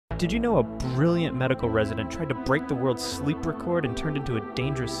Did you know a brilliant medical resident tried to break the world's sleep record and turned into a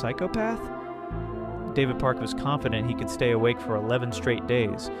dangerous psychopath? David Park was confident he could stay awake for 11 straight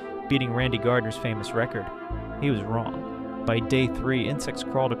days, beating Randy Gardner's famous record. He was wrong. By day 3, insects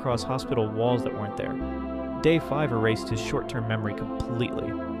crawled across hospital walls that weren't there. Day 5 erased his short-term memory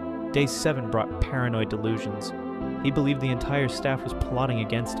completely. Day 7 brought paranoid delusions. He believed the entire staff was plotting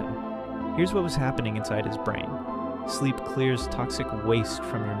against him. Here's what was happening inside his brain. Sleep clears toxic waste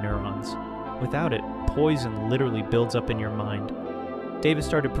from your neurons. Without it, poison literally builds up in your mind. David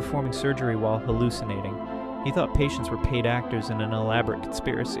started performing surgery while hallucinating. He thought patients were paid actors in an elaborate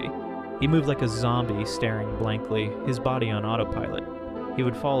conspiracy. He moved like a zombie, staring blankly, his body on autopilot. He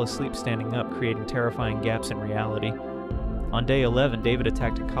would fall asleep standing up, creating terrifying gaps in reality. On day 11, David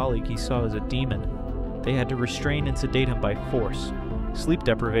attacked a colleague he saw as a demon. They had to restrain and sedate him by force. Sleep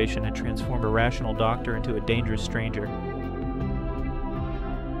deprivation had transformed a rational doctor into a dangerous stranger.